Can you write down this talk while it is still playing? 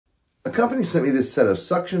A company sent me this set of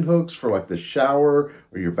suction hooks for like the shower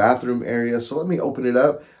or your bathroom area. So let me open it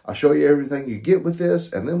up. I'll show you everything you get with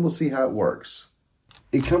this, and then we'll see how it works.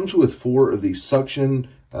 It comes with 4 of these suction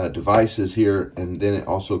devices here, and then it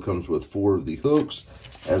also comes with 4 of the hooks,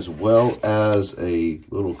 as well as a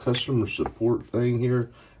little customer support thing here.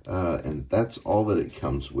 And that's all that it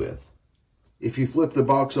comes with. If you flip the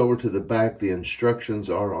box over to the back, the instructions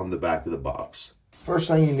are on the back of the box. First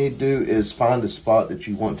thing you need to do is find a spot that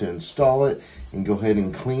you want to install it and go ahead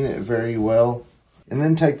and clean it very well. And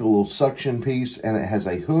then take the little suction piece, and it has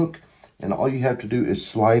a hook, and all you have to do is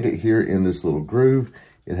slide it here in this little groove.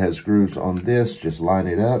 It has grooves on this, just line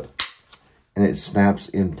it up, and it snaps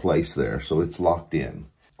in place there, so it's locked in.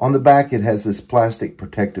 On the back, it has this plastic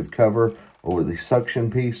protective cover over the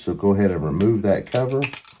suction piece, so go ahead and remove that cover.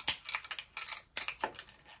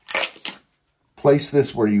 Place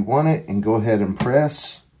this where you want it and go ahead and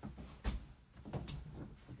press.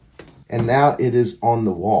 And now it is on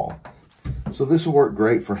the wall. So this will work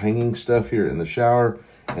great for hanging stuff here in the shower.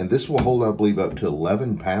 And this will hold, I believe, up to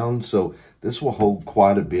 11 pounds. So this will hold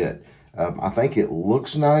quite a bit. I think it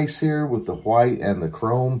looks nice here with the white and the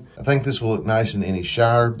chrome. I think this will look nice in any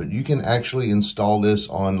shower, but you can actually install this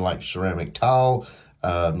on like ceramic tile. You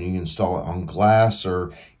can install it on glass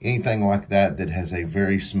or anything like that that has a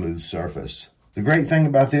very smooth surface. The great thing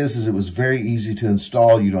about this is it was very easy to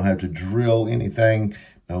install. You don't have to drill anything,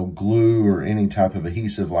 no glue or any type of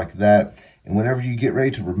adhesive like that. And whenever you get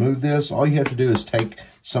ready to remove this, all you have to do is take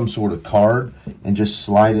some sort of card and just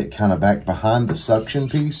slide it kind of back behind the suction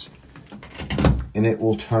piece, and it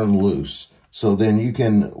will turn loose. So then you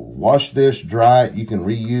can wash this, dry it, you can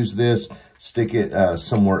reuse this, stick it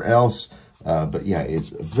somewhere else. But yeah, it's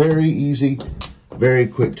very easy, very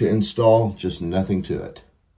quick to install, just nothing to it.